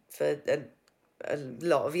for a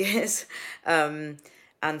lot of years.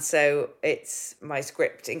 And so it's my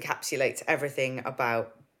script encapsulates everything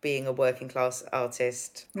about being a working class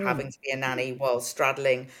artist, having to be a nanny while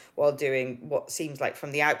doing what seems like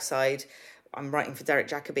from the outside. I'm writing for Derek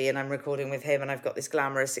Jacobi and I'm recording with him, and I've got this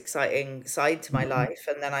glamorous, exciting side to my life,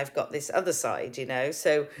 and then I've got this other side,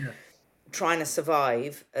 So Yeah. trying to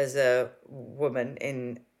survive as a woman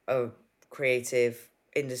in a creative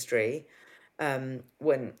industry, when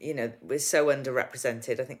we're so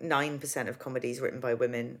underrepresented. I think 9% of comedy is written by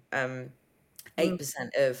women.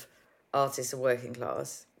 8% of artists are working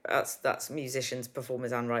class. That's musicians,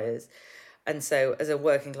 performers, and writers. And so, as a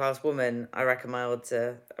working class woman, I reckon my odds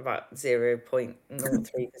are about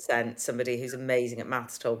 0.03%. Somebody who's amazing at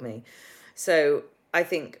maths told me. So I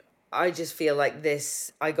think I just feel like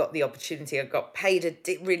this. I got the opportunity. I got paid a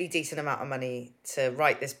really decent amount of money to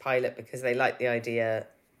write this pilot because they liked the idea.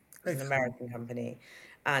 It's an American company,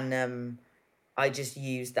 and I just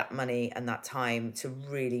used that money and that time to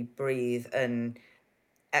really breathe, and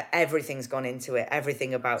everything's gone into it.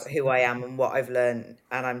 Everything about who I am and what I've learned,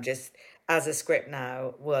 and I'm just as a script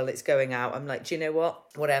now. Well, it's going out. I'm like, do you know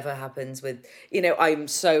what? Whatever happens with,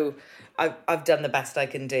 I've done the best I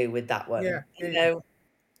can do with that one. Yeah. Yeah.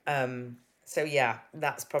 So yeah,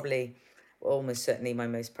 that's probably almost certainly my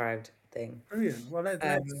most proud thing. Brilliant. Well,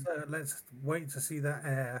 Um, let's wait to see that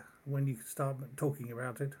air when you start talking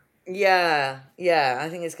about it. yeah, I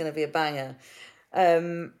think it's going to be a banger.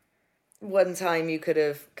 Um, One time you could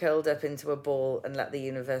have curled up into a ball and let the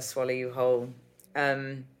universe swallow you whole.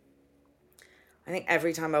 Um, I think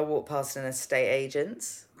every time I walk past an estate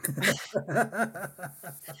agent's,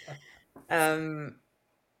 um,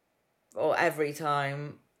 or every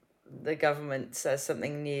time the government says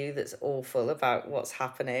something new that's awful about what's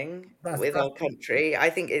happening That's with our country, I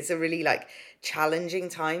think it's a really challenging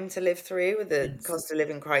time to live through, with the yes. cost of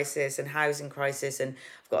living crisis and housing crisis. And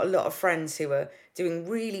I've got a lot of friends who are doing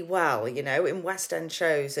really well, in West End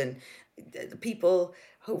shows, and the people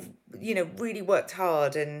who've, really worked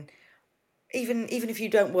hard. And even if you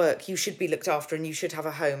don't work, you should be looked after and you should have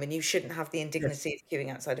a home and you shouldn't have the Yes. indignity of queuing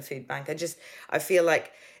outside a food bank. I feel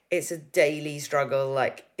like it's a daily struggle,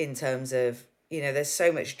 in terms of, there's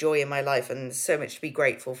so much joy in my life and so much to be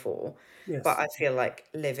grateful for. But Yes. I feel like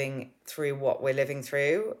living through what we're living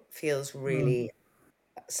through feels really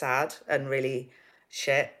sad and really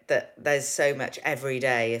shit, that there's so much every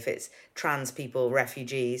day. If it's trans people,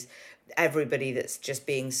 refugees, everybody that's just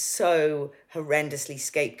being so horrendously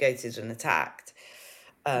scapegoated and attacked.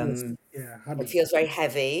 Yes. um Yeah. it 100%. feels very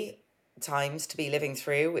heavy times to be living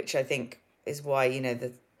through, which I think is why,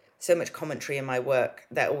 the so much commentary in my work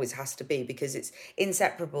there always has to be, because it's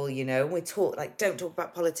inseparable. We talk don't talk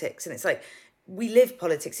about politics, and it's like, we live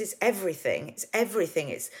politics. It's everything.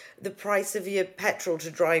 It's the price of your petrol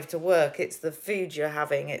to drive to work, it's the food you're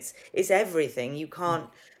having, it's everything. You can't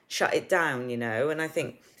shut it down. And I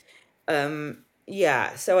think,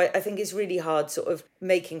 yeah, so I think it's really hard sort of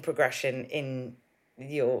making progression in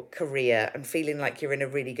your career and feeling like you're in a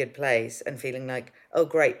really good place and feeling like, oh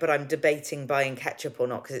great, but I'm debating buying ketchup or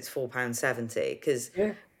not because it's £4.70, because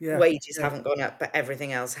Yeah. Yeah. wages Yeah. haven't gone up but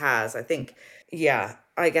everything else has. I think, yeah,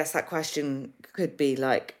 I guess that question could be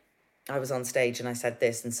like, I was on stage and I said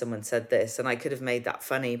this and someone said this, and I could have made that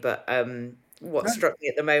funny. But what No. struck me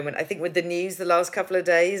at the moment, I think with the news the last couple of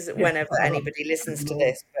days, Yeah. whenever anybody listens to Lord.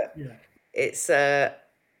 this, but Yeah. it's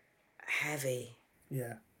heavy.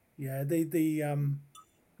 Yeah. Yeah.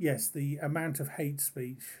 Yes, the amount of hate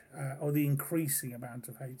speech, or the increasing amount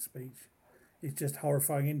of hate speech, is just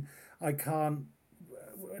horrifying. And I can't,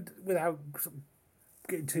 without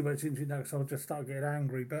getting too much into it now, because I'll just start getting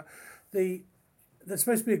angry. But the They're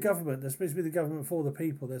supposed to be a government. They're supposed to be the government for the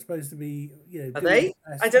people. They're supposed to be, Are doing they? their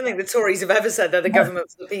I best. don't think the Tories have ever said they're the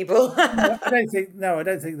government for the people. No, I don't think. No, I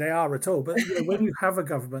don't think they are at all. But when you have a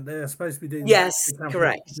government, they are supposed to be doing the best Yes, they can for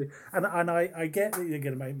correct. the country. And I get that you're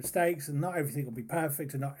going to make mistakes, and not everything will be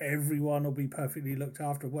perfect, and not everyone will be perfectly looked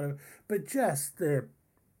after, whatever. But just the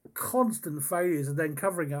constant failures, and then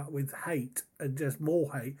covering up with hate, and just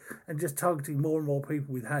more hate, and just targeting more and more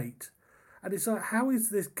people with hate. And it's like, how is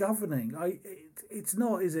this governing? It's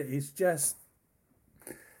not, is it? It's just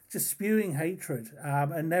spewing hatred,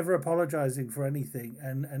 and never apologising for anything,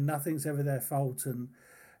 and nothing's ever their fault. And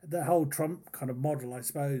the whole Trump kind of model, I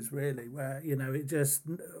suppose, really, where it just,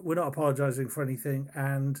 we're not apologising for anything,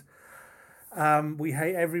 and we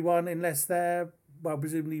hate everyone unless they're, well,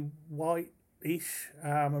 presumably white-ish,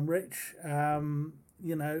 and rich.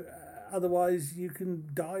 Otherwise you can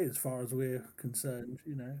die, as far as we're concerned.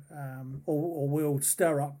 Or we'll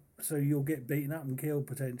stir up so you'll get beaten up and killed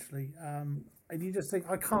potentially. And you just think,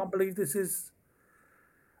 I can't believe this is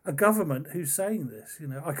a government who's saying this.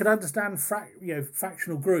 I could understand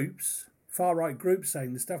factional groups, far right groups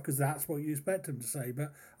saying this stuff, because that's what you expect them to say.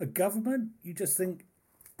 But a government, you just think,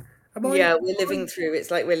 Yeah,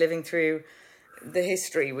 it's like we're living through the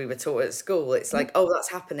history we were taught at school. It's like, oh, that's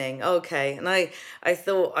happening. Okay. And I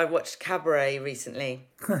thought, I watched Cabaret recently,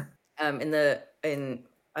 in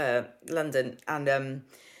London, and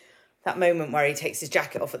that moment where he takes his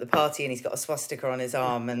jacket off at the party and he's got a swastika on his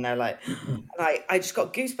arm, and they're like, and I just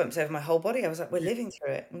got goosebumps over my whole body. I was like, we're living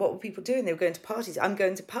through it. And what were people doing? They were going to parties. I'm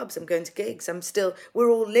going to pubs. I'm going to gigs. We're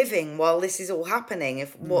all living while this is all happening.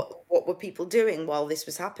 What were people doing while this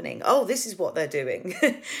was happening? Oh, this is what they're doing.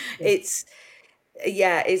 It's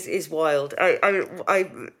wild.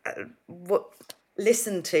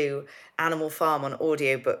 Listened to Animal Farm on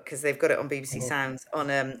audiobook, because they've got it on BBC Sounds,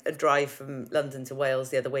 on a drive from London to Wales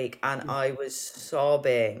the other week, and I was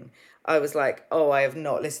sobbing. I was like, oh, I have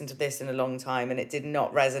not listened to this in a long time, and it did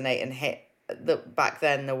not resonate and hit back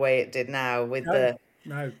then the way it did now, with the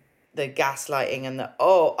gaslighting and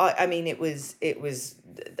it was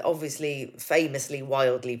obviously famously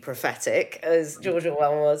wildly prophetic, as George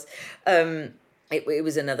Orwell was. It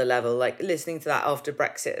was another level. Like, listening to that after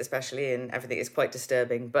Brexit, especially, and everything, is quite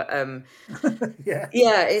disturbing. But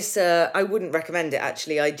it's I wouldn't recommend it,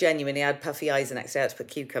 actually. I genuinely had puffy eyes the next day. I had to put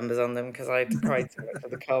cucumbers on them because I'd cried too much for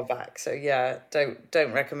the car back. So yeah,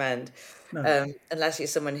 don't recommend. No. Unless you're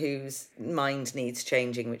someone whose mind needs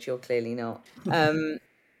changing, which you're clearly not. The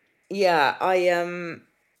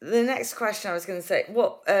next question I was going to say,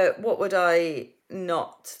 what would I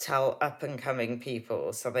not tell up and coming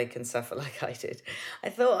people so they can suffer like I did? I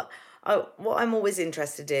thought, what I'm always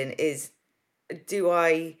interested in is,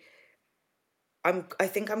 I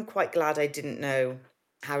think I'm quite glad I didn't know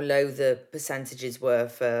how low the percentages were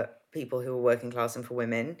for people who were working class and for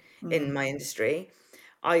women in my industry.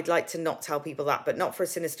 I'd like to not tell people that, but not for a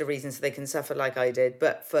sinister reason so they can suffer like I did,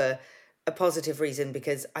 but for a positive reason,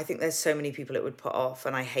 because I think there's so many people it would put off,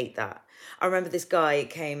 and I hate that. I remember this guy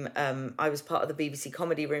came, I was part of the BBC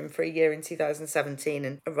Comedy Room for a year in 2017,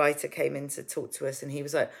 and a writer came in to talk to us, and he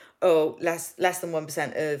was like, oh, less than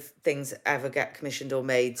 1% of things ever get commissioned or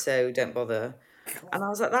made, so don't bother. And I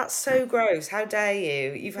was like, that's so gross. How dare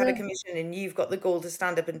you? You've had a commission and you've got the gall to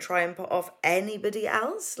stand up and try and put off anybody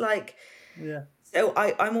else? Like, Yeah. So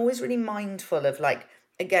I'm always really mindful of, like,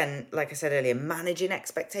 again, like I said earlier, managing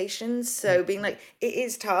expectations. So being like, it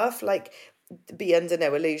is tough, like, be under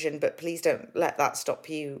no illusion, but please don't let that stop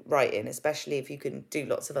you writing, especially if you can do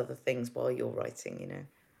lots of other things while you're writing.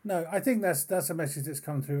 No, I think that's a message that's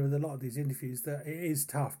come through with a lot of these interviews, that it is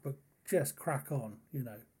tough, but just crack on.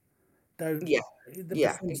 Don't Yeah, the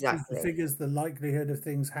yeah, percentages, the exactly. figures, the likelihood of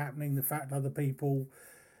things happening, the fact other people,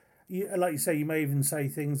 like you say, you may even say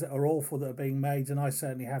things that are awful that are being made, and I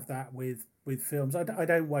certainly have that with films. I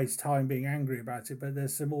don't waste time being angry about it, but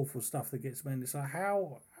there's some awful stuff that gets made. It's like,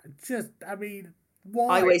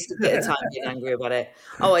 why? I waste a bit of time being angry about it.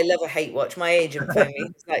 Oh, I love a hate watch. My agent phoned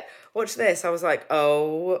me. He's like, watch this. I was like,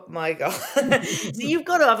 oh my God. So you've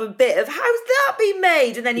got to have a bit of, how's that been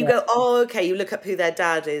made? And then you go, oh, okay. You look up who their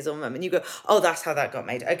dad is or mum, and you go, oh, that's how that got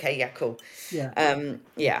made. Okay, yeah, cool. Yeah.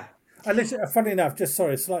 And listen, funny enough, just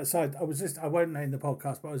sorry, slight side. I won't name the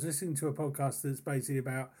podcast, but I was listening to a podcast that's basically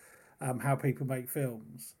about how people make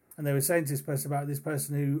films, and they were saying to this person about this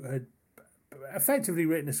person who had effectively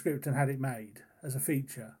written a script and had it made as a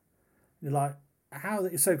feature. You're like, how?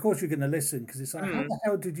 So of course you're going to listen, because it's like, how the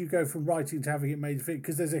hell did you go from writing to having it made a feature?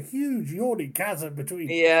 Because there's a huge yawning chasm between.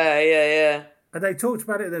 Yeah. And they talked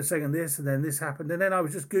about it. They're saying this, and then this happened, and then I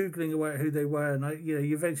was just googling away who they were, and you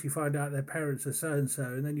eventually find out their parents are so and so,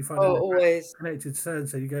 and then you find out they're always connected to so and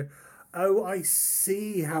so. You go, Oh, I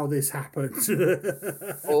see how this happened.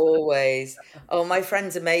 Always. Oh, my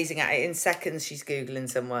friend's amazing at it. In seconds, she's Googling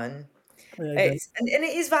someone. There you go. And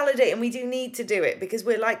it is validating. We do need to do it because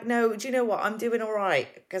we're like, no, do you know what? I'm doing all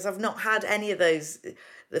right because I've not had any of those,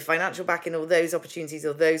 the financial backing or those opportunities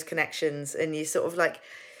or those connections. And you sort of like,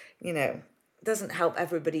 you know, it doesn't help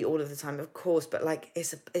everybody all of the time, of course, but like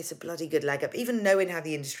it's a bloody good leg up. Even knowing how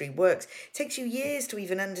the industry works, it takes you years to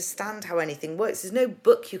even understand how anything works. There's no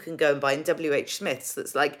book you can go and buy in WH Smith's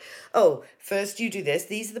that's like, oh, first you do this,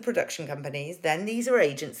 these are the production companies, then these are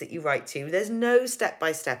agents that you write to. There's no step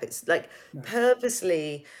by step. It's like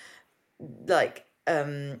purposely like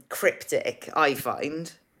cryptic, I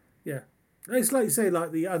find. Yeah. It's like you say,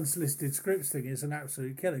 like the unsolicited scripts thing is an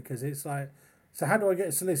absolute killer because it's like, so how do I get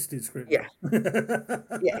a solicited script? Yeah.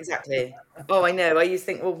 Yeah, exactly. Oh, I know. I used to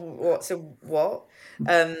think, well, what? So what?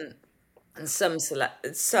 And some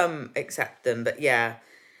accept them, but yeah,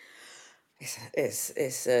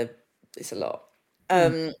 it's a lot.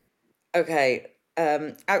 Okay.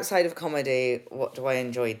 Outside of comedy, what do I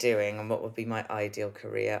enjoy doing, and what would be my ideal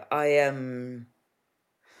career?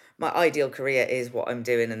 My ideal career is what I'm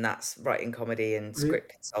doing, and that's writing comedy and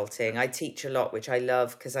script consulting. I teach a lot, which I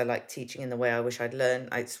love because I like teaching in the way I wish I'd learned.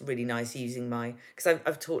 It's really nice using because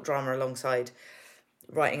I've taught drama alongside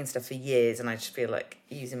writing and stuff for years, and I just feel like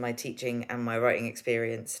using my teaching and my writing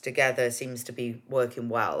experience together seems to be working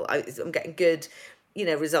well. I'm getting good,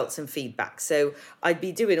 results and feedback. So I'd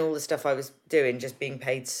be doing all the stuff I was doing, just being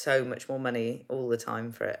paid so much more money all the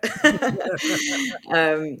time for it.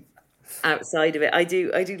 Outside of it, I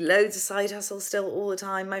do loads of side hustles still all the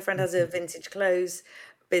time. My friend has a vintage clothes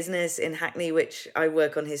business in Hackney, which I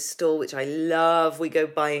work on his store, which I love. We go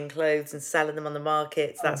buying clothes and selling them on the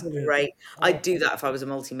markets. That's great. I'd do that if I was a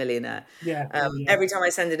multimillionaire. Yeah. Every time I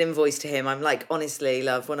send an invoice to him, I'm like, honestly,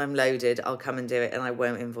 love, when I'm loaded, I'll come and do it and I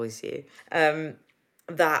won't invoice you.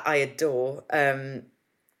 That I adore. I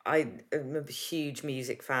am a huge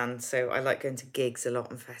music fan, so I like going to gigs a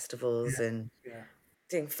lot and festivals and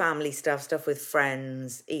doing family stuff with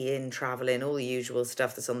friends, eating, traveling, all the usual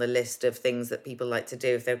stuff that's on the list of things that people like to do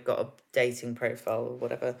if they've got a dating profile or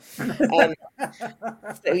whatever.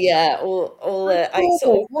 So yeah,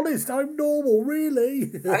 honest, I'm normal,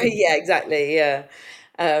 really. Yeah, exactly. Yeah.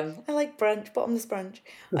 I like brunch, bottomless brunch.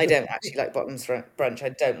 I don't actually like bottomless brunch. I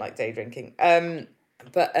don't like day drinking.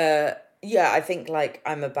 But yeah, I think like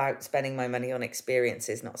I'm about spending my money on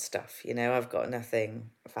experiences, not stuff. I've got nothing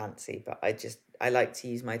fancy, but I like to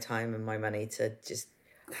use my time and my money to just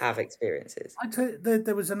have experiences. I tell you,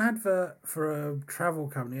 there was an advert for a travel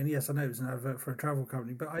company, and yes, I know it was an advert for a travel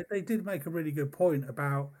company, but they did make a really good point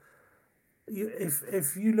about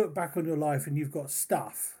if you look back on your life and you've got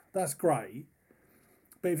stuff, that's great.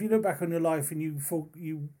 But if you look back on your life and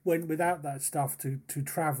you went without that stuff to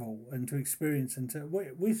travel and to experience and to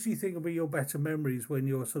which do you think will be your better memories when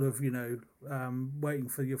you're sort of waiting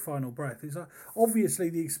for your final breath? It's like,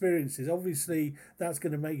 obviously the experiences. Obviously that's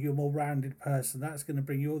going to make you a more rounded person. That's going to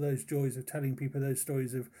bring you all those joys of telling people those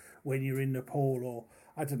stories of when you're in Nepal or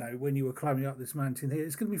I don't know, when you were climbing up this mountain here.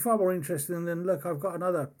 It's going to be far more interesting than, look, I've got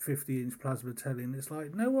another 50-inch plasma telly. And it's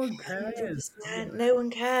like, no one cares. 100%, no one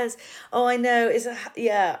cares. Oh, I know.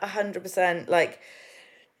 100%. Like,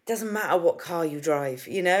 doesn't matter what car you drive,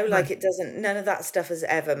 like it doesn't, none of that stuff has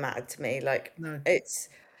ever mattered to me. Like, No. it's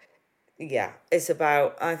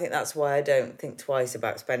about, I think that's why I don't think twice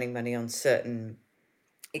about spending money on certain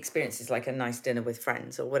experiences, like a nice dinner with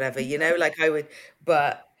friends or whatever, like I would,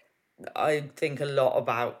 but I think a lot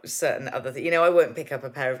about certain other things. I won't pick up a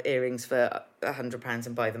pair of earrings for £100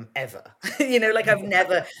 and buy them ever. Like I've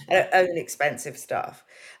never own expensive stuff.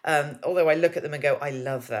 Although I look at them and go, I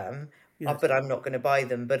love them, but I'm not going to buy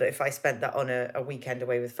them. But if I spent that on a weekend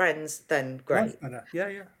away with friends, then great.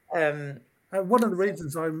 Yeah. One of the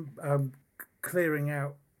reasons I'm clearing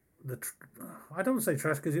out I don't want to say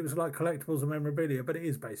trash because it was like collectibles and memorabilia, but it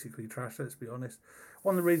is basically trash, let's be honest.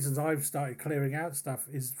 One of the reasons I've started clearing out stuff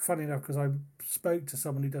is, funny enough, because I spoke to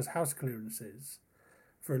someone who does house clearances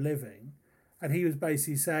for a living, and he was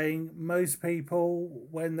basically saying most people,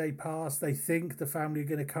 when they pass, they think the family are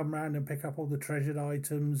going to come round and pick up all the treasured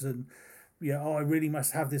items and, I really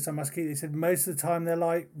must have this, I must keep it. He said most of the time they're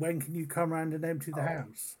like, when can you come round and empty the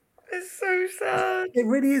house? It's so sad. It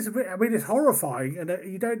really is it's horrifying, and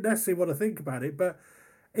you don't necessarily want to think about it, but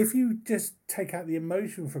if you just take out the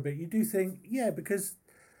emotion for a bit, you do think, because,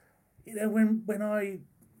 when I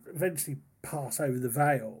eventually pass over the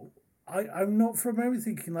veil, I'm not for a moment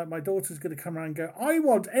thinking like my daughter's going to come around and go, I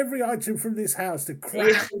want every item from this house to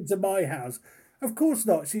crash into my house. Of course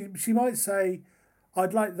not. She might say,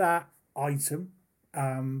 I'd like that item,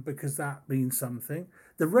 because that means something.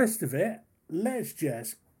 The rest of it, let's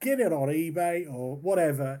just get it on eBay or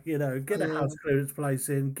whatever, get a house clearance place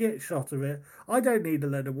in, get a shot of it. I don't need a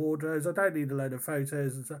load of wardrobes. I don't need a load of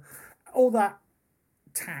photos and stuff. All that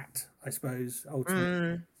tat, I suppose,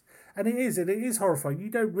 ultimately. And it is horrifying.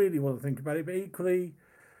 You don't really want to think about it, but equally,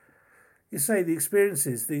 you say the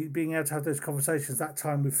experiences, the being able to have those conversations, that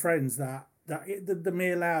time with friends, the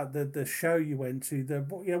meal out, the show you went to,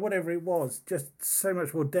 whatever it was, just so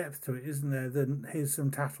much more depth to it, isn't there? Than here's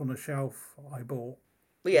some tat on a shelf I bought.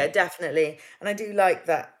 Well, yeah, definitely. And I do like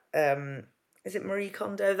that. Is it Marie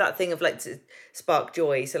Kondo? That thing of like to spark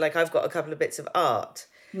joy. So like I've got a couple of bits of art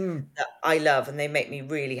that I love, and they make me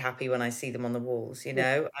really happy when I see them on the walls,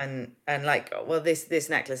 and like, well, this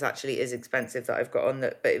necklace actually is expensive that I've got on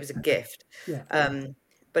but it was a gift.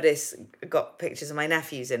 But it's got pictures of my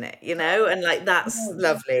nephews in it, and like that's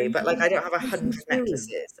lovely. But like I don't have 100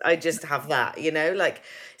 necklaces. I just have that, like,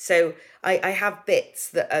 so I have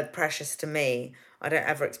bits that are precious to me. I don't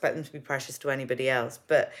ever expect them to be precious to anybody else.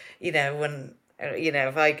 But, when,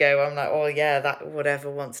 if I go, I'm like, oh yeah, that whatever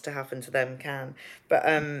wants to happen to them can. But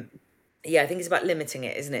yeah, I think it's about limiting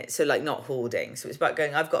it, isn't it? So like not hoarding. So it's about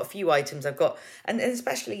going, I've got a few items and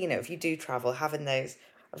especially, if you do travel, having those,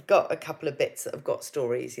 I've got a couple of bits that have got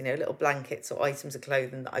stories, little blankets or items of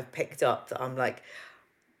clothing that I've picked up that I'm like,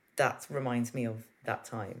 that reminds me of that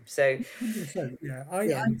time. So 100%, yeah.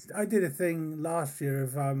 I did a thing last year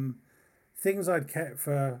of things I'd kept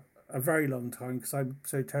for a very long time because I'm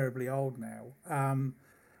so terribly old now.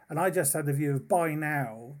 And I just had the view of by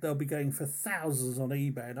now they'll be going for thousands on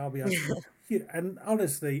eBay, and I'll be like, and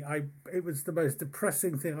honestly, it was the most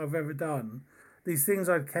depressing thing I've ever done. These things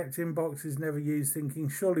I'd kept in boxes, never used, thinking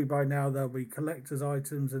surely by now they'll be collector's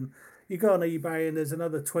items. And you go on eBay and there's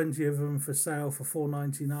another 20 of them for sale for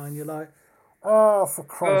 $4.99. You're like, oh, for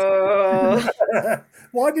Christ's sake.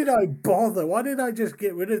 Why did I bother? Why didn't I just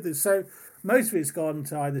get rid of this? So most of it's gone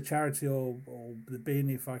to either charity or the bin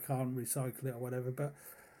if I can't recycle it or whatever. But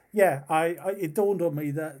yeah, it dawned on me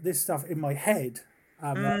that this stuff in my head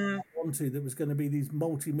I wanted that was going to be these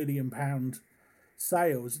multi-million-pound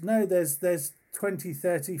sales. No, there's 20,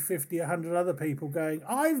 30, 50, 100 other people going,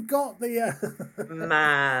 I've got the...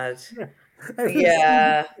 Mad.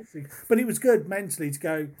 Yeah. But it was good mentally to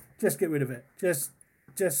go, just get rid of it. Just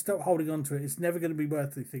stop holding on to it. It's never going to be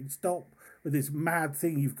worth anything. Stop with this mad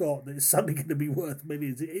thing you've got that is suddenly going to be worth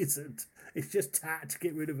millions. It isn't. It's just tat.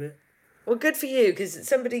 Get rid of it. Well, good for you, because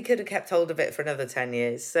somebody could have kept hold of it for another 10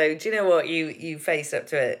 years. So do you know what? You face up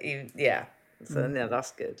to it. So no,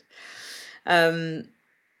 that's good.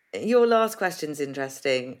 Your last question's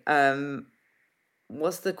interesting.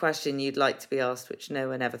 What's the question you'd like to be asked, which no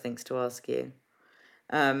one ever thinks to ask you?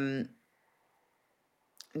 The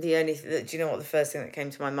only do you know what the first thing that came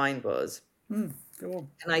to my mind was? Go on.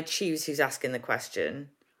 Can I choose who's asking the question?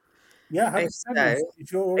 Yeah, if so,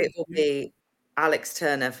 it will be Alex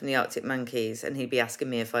Turner from the Arctic Monkeys, and he'd be asking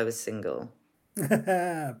me if I was single.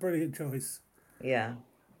 Brilliant choice. Yeah.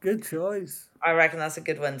 Good choice. I reckon that's a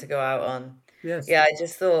good one to go out on. Yes. Yeah, I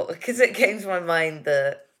just thought, because it came to my mind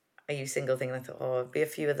that, are you single thing? And I thought, it'd be a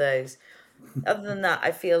few of those. Other than that,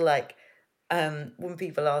 I feel like when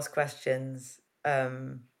people ask questions,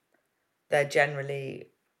 they're generally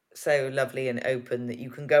so lovely and open that you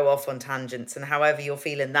can go off on tangents, and however you're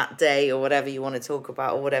feeling that day or whatever you want to talk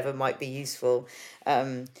about or whatever might be useful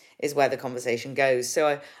is where the conversation goes.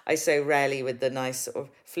 So I so rarely, with the nice sort of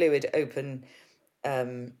fluid, open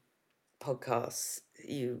podcasts,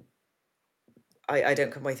 I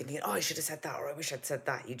don't come away thinking, oh, I should have said that, or I wish I'd said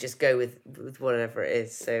that. You just go with whatever it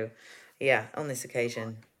is. So yeah, on this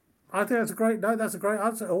occasion, I think that's a great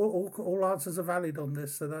answer. All answers are valid on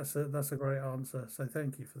this, so that's a great answer. So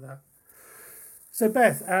thank you for that. So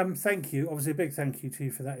Beth, thank you. Obviously, a big thank you to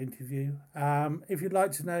you for that interview. If you'd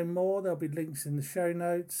like to know more, there'll be links in the show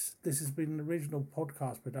notes. This has been an original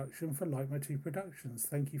podcast production for Like My Two Productions.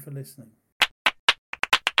 Thank you for listening.